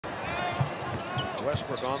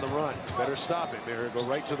Westbrook on the run. Better stop him here. Go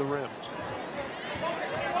right to the rim.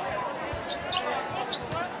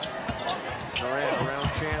 Durant around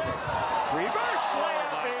Chandler. Reverse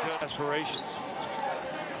layup. Aspirations.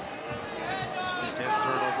 And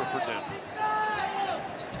turnover for Denver.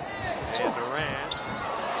 And Durant.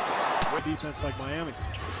 Defense like Miami's.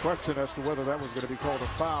 Question as to whether that was going to be called a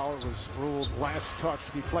foul. It was ruled last touch,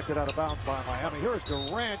 deflected out of bounds by Miami. Here is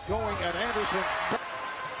Durant going at Anderson.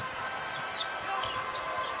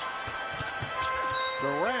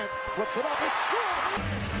 Durant flips it up. It's good.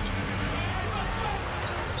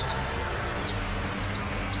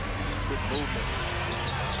 Good movement.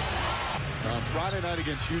 On Friday night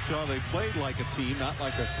against Utah, they played like a team, not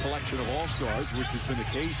like a collection of all-stars, which has been the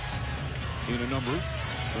case in a number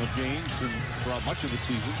of games and throughout much of the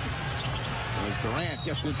season. As Durant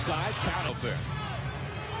gets inside, count there.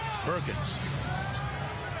 Perkins.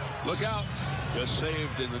 Look out. Just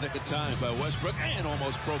saved in the nick of time by Westbrook and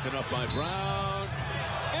almost broken up by Brown.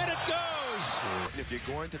 And it goes. If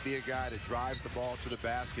you're going to be a guy that drives the ball to the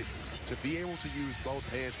basket, to be able to use both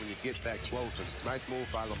hands when you get that close. And nice move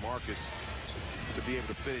by LaMarcus to be able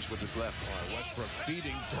to finish with his left. All right, Westbrook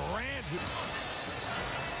feeding Durant.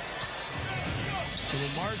 So the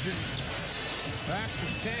margin back to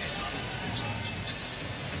 10.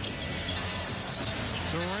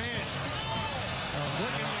 Durant.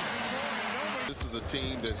 This is a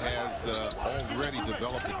team that has already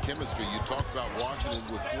developed a chemistry. You talked about Washington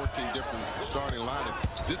with 14 different starting lineups.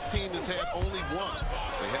 This team has had only one.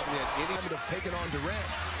 They haven't had any Time to have taken on Durant.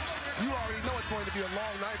 You already know it's going to be a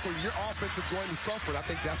long night for you. Your offense is going to suffer. I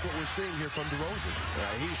think that's what we're seeing here from DeRozan.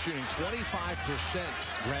 He's shooting 25%,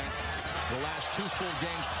 Grant. The last 2 full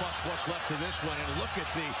games plus what's left of this one. And look at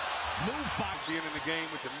the move by. Being in the game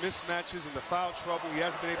with the mismatches and the foul trouble, he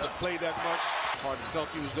hasn't been able to play that much. Harden felt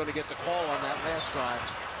he was going to get the call on that last drive.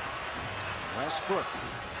 Westbrook,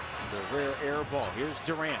 the rare air ball. Here's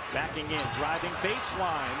Durant backing in, driving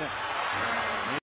baseline.